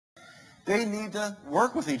They need to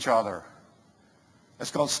work with each other.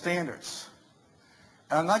 That's called standards.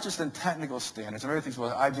 And not just in technical standards. And everything's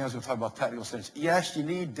about IBM is going to talk about technical standards. Yes, you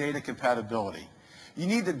need data compatibility. You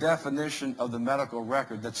need the definition of the medical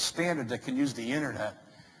record that's standard that can use the internet.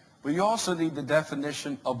 But you also need the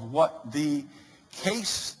definition of what the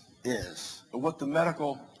case is, or what the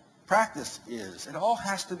medical practice is. It all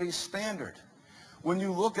has to be standard. When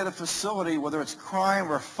you look at a facility, whether it's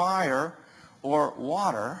crime or fire or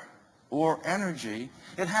water or energy,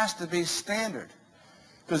 it has to be standard.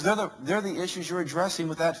 Because they're the issues you're addressing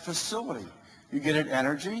with that facility. You get at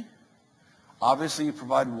energy. Obviously, you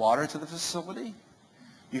provide water to the facility.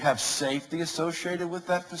 You have safety associated with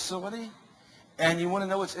that facility. And you want to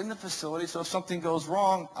know what's in the facility, so if something goes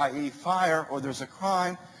wrong, i.e. fire, or there's a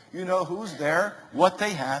crime, you know who's there, what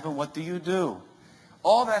they have, and what do you do.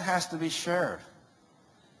 All that has to be shared.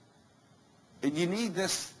 And you need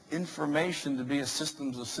this information to be a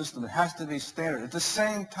systems of system. It has to be standard. At the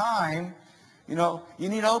same time, you know, you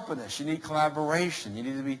need openness. You need collaboration.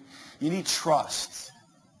 You need trust.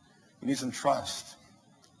 You need some trust.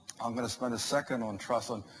 I'm going to spend a second on trust,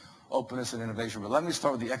 on openness and innovation. But let me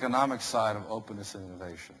start with the economic side of openness and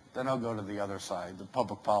innovation. Then I'll go to the other side, the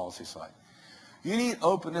public policy side. You need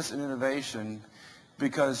openness and innovation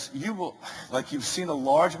because you will, like you've seen a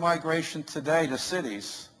large migration today to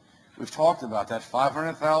cities. We've talked about that,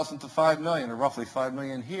 500,000 to 5 million, or roughly 5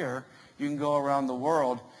 million here. You can go around the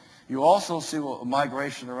world. You also see a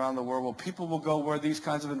migration around the world. Well, people will go where these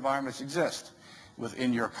kinds of environments exist,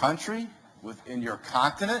 within your country, within your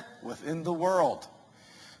continent, within the world.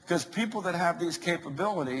 Because people that have these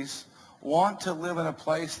capabilities want to live in a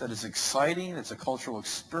place that is exciting, it's a cultural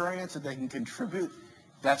experience, that they can contribute.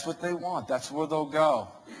 That's what they want. That's where they'll go.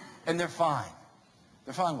 And they're fine.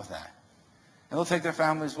 They're fine with that. And they'll take their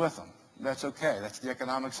families with them. That's okay. That's the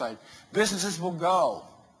economic side. Businesses will go.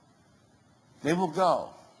 They will go.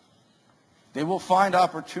 They will find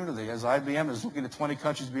opportunity, as IBM is looking at 20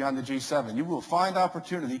 countries beyond the G7. You will find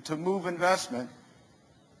opportunity to move investment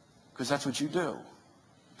because that's what you do.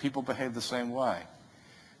 People behave the same way.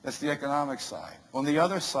 That's the economic side. On the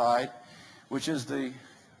other side, which is the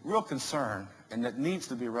real concern and that needs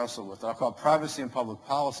to be wrestled with, I'll call it privacy and public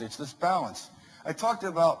policy, it's this balance. I talked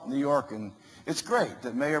about New York, and it's great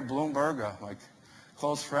that Mayor Bloomberg, my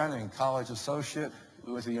close friend and college associate,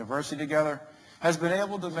 we went to university together, has been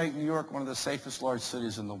able to make New York one of the safest large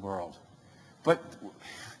cities in the world. But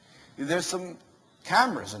there's some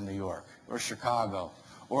cameras in New York or Chicago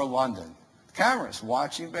or London. Cameras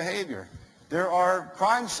watching behavior. There are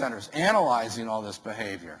crime centers analyzing all this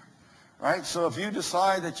behavior, right? So if you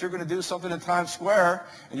decide that you're going to do something in Times Square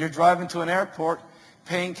and you're driving to an airport,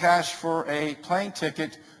 paying cash for a plane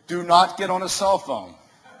ticket, do not get on a cell phone.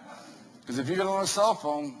 Because if you get on a cell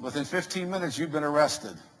phone, within 15 minutes, you've been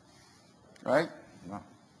arrested, right? No.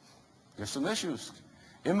 There's some issues.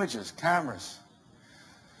 Images, cameras.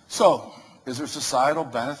 So, is there societal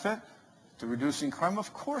benefit to reducing crime?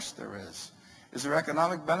 Of course there is. Is there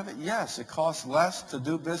economic benefit? Yes. It costs less to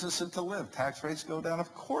do business and to live. Tax rates go down.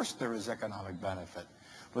 Of course there is economic benefit.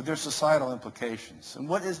 But there's societal implications. And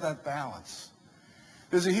what is that balance?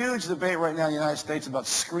 There's a huge debate right now in the United States about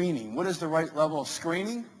screening. What is the right level of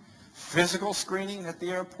screening? Physical screening at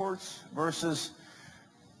the airports versus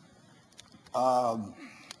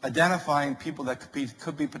identifying people that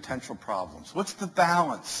could be potential problems. What's the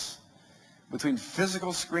balance between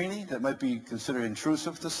physical screening that might be considered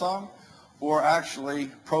intrusive to some or actually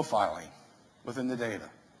profiling within the data?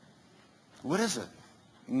 What is it?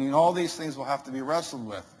 I mean, all these things will have to be wrestled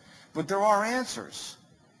with. But there are answers.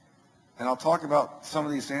 And I'll talk about some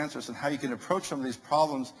of these answers and how you can approach some of these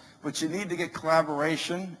problems. But you need to get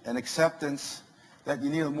collaboration and acceptance that you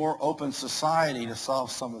need a more open society to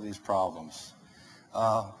solve some of these problems.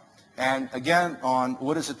 And again, on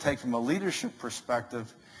what does it take from a leadership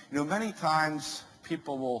perspective, you know, many times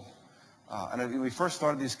people will, and when we first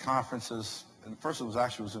started these conferences, and first it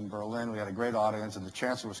was in Berlin, we had a great audience, and the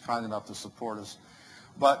chancellor was kind enough to support us.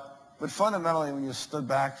 But fundamentally, when you stood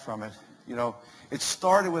back from it, you know, it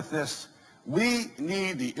started with this: we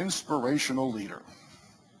need the inspirational leader.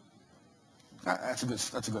 That's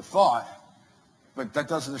a good thought, but that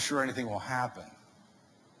doesn't assure anything will happen.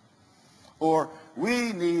 Or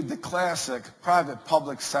we need the classic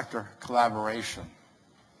private-public sector collaboration.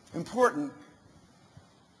 Important,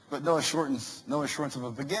 but no assurance of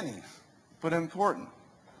a beginning, but important.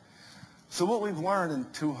 So what we've learned in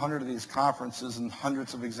 200 of these conferences and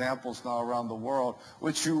hundreds of examples now around the world,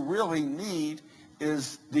 what you really need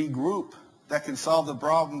is the group that can solve the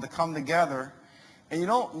problem to come together. And you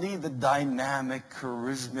don't need the dynamic,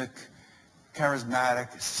 charismatic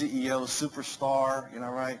CEO, superstar, you know,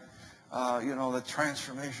 right? the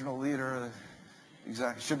transformational leader.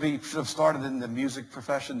 Exactly. Should have started in the music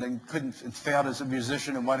profession, then failed as a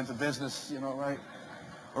musician and went into business, right?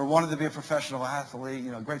 Or wanted to be a professional athlete,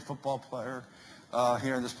 great football player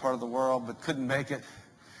here in this part of the world, but couldn't make it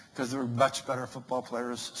because there were much better football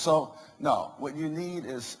players. So, no, what you need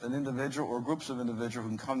is an individual or groups of individuals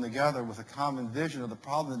who can come together with a common vision of the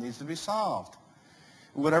problem that needs to be solved,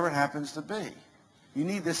 whatever it happens to be. You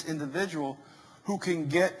need this individual who can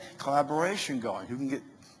get collaboration going, who can get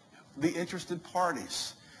the interested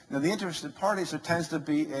parties. Now, the interested parties, there tends to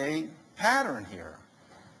be a pattern here.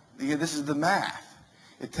 This is the math.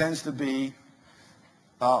 It tends to be,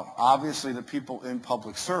 obviously, the people in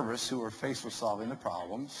public service who are faced with solving the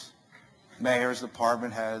problems, mayors,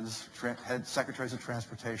 department heads, secretaries of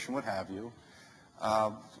transportation, what have you,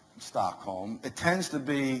 Stockholm. It tends to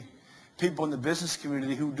be people in the business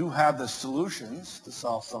community who do have the solutions to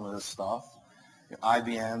solve some of this stuff.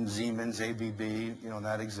 IBM, Siemens, ABB, in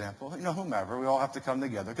that example, whomever. We all have to come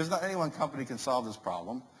together because not any one company can solve this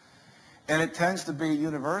problem. And it tends to be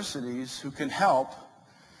universities who can help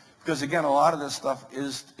because, again, a lot of this stuff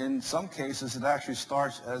is, in some cases, it actually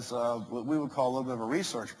starts as what we would call a little bit of a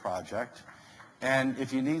research project. And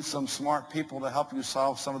if you need some smart people to help you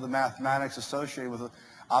solve some of the mathematics associated with the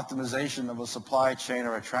optimization of a supply chain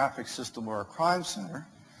or a traffic system or a crime center,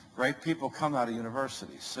 great people come out of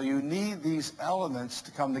universities. So you need these elements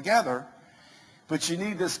to come together, but you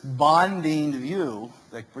need this bonding view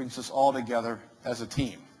that brings us all together as a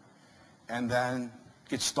team. And then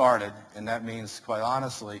get started, and that means, quite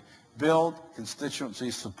honestly, build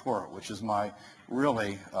constituency support, which is my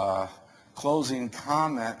really closing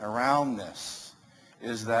comment around this,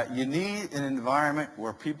 is that you need an environment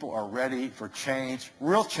where people are ready for change,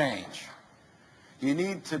 real change. You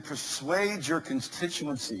need to persuade your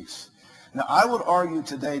constituencies. Now, I would argue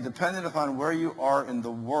today, depending upon where you are in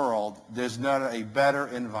the world, there's not a better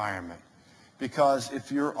environment. Because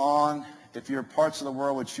if you're parts of the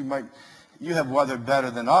world which you have weathered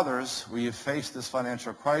better than others, where you've faced this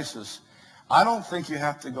financial crisis, I don't think you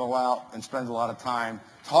have to go out and spend a lot of time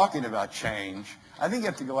talking about change. I think you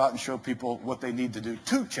have to go out and show people what they need to do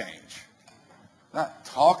to change. Not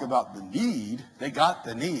talk about the need. They got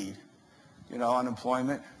the need.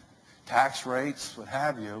 Unemployment, tax rates, what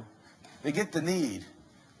have you. They get the need.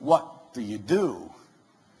 What do you do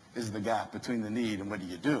is the gap between the need and what do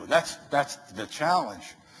you do. That's the challenge.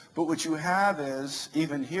 But what you have is,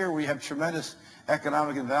 even here, we have tremendous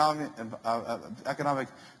economic economic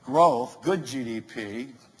growth, good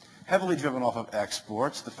GDP, heavily driven off of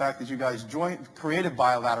exports. The fact that you guys created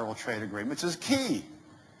bilateral trade agreements is key.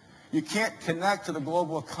 You can't connect to the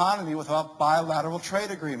global economy without bilateral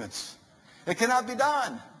trade agreements. It cannot be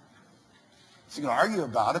done. So you can argue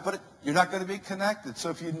about it, but you're not going to be connected. So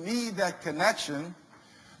if you need that connection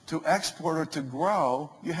to export or to grow,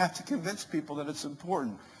 you have to convince people that it's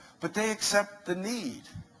important. But they accept the need.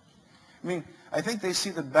 I think they see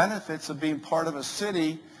the benefits of being part of a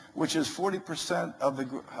city which is 40% of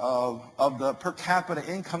the per capita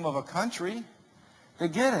income of a country. They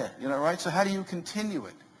get it, right? So how do you continue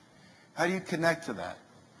it? How do you connect to that?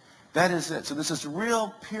 That is it. So this is a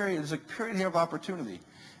real period. There's a period here of opportunity.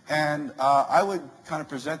 And I would kind of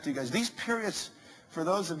present to you guys, these periods, for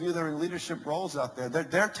those of you that are in leadership roles out there,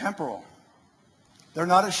 they're temporal. They're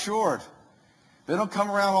not assured. They don't come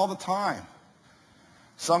around all the time.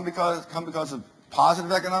 Some come because of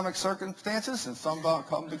positive economic circumstances, and some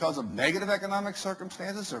come because of negative economic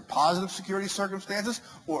circumstances, or positive security circumstances,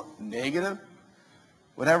 or negative,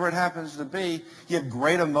 whatever it happens to be. You have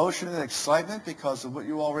great emotion and excitement because of what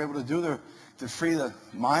you all were able to do to free the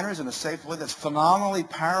miners in a safe way that's phenomenally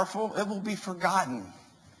powerful. It will be forgotten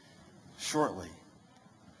shortly.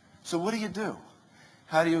 So what do?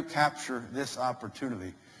 How do you capture this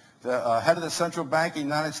opportunity? The head of the central bank of the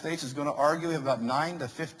United States is going to argue we have about 9 to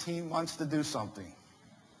 15 months to do something.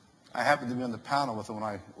 I happen to be on the panel with him when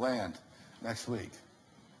I land next week.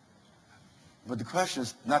 But the question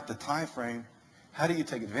is not the time frame. How do you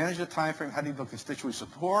take advantage of the time frame? How do you build constituent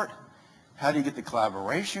support? How do you get the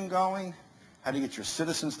collaboration going? How do you get your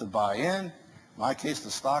citizens to buy in? In my case,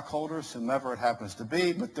 the stockholders, whomever it happens to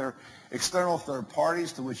be, but they're external third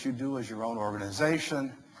parties to which you do as your own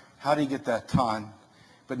organization. How do you get that done?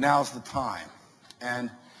 But now's the time. And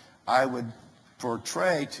I would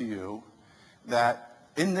portray to you that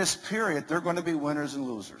in this period, there are going to be winners and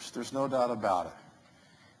losers. There's no doubt about it.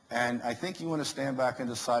 And I think you want to stand back and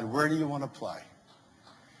decide, where do you want to play?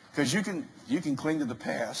 Because you can cling to the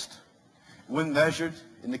past. When measured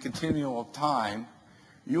in the continuum of time,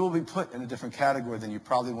 you will be put in a different category than you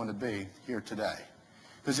probably want to be here today.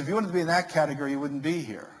 Because if you wanted to be in that category, you wouldn't be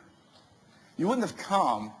here. You wouldn't have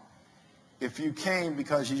come if you came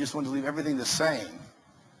because you just wanted to leave everything the same,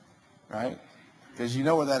 right? Because you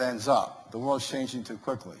know where that ends up. The world's changing too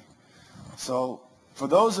quickly. So for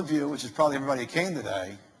those of you, which is probably everybody who came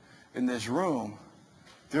today in this room,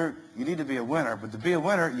 you need to be a winner. But to be a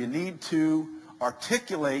winner, you need to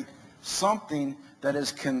articulate something that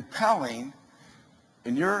is compelling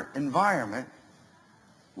in your environment,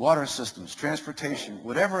 water systems, transportation,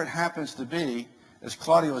 whatever it happens to be, as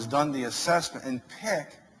Claudio has done the assessment, and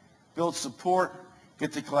build support,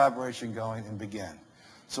 get the collaboration going, and begin.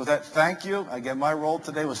 So that, thank you. Again, my role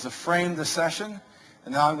today was to frame the session,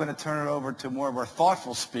 and now I'm going to turn it over to more of our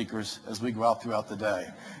thoughtful speakers as we go out throughout the day.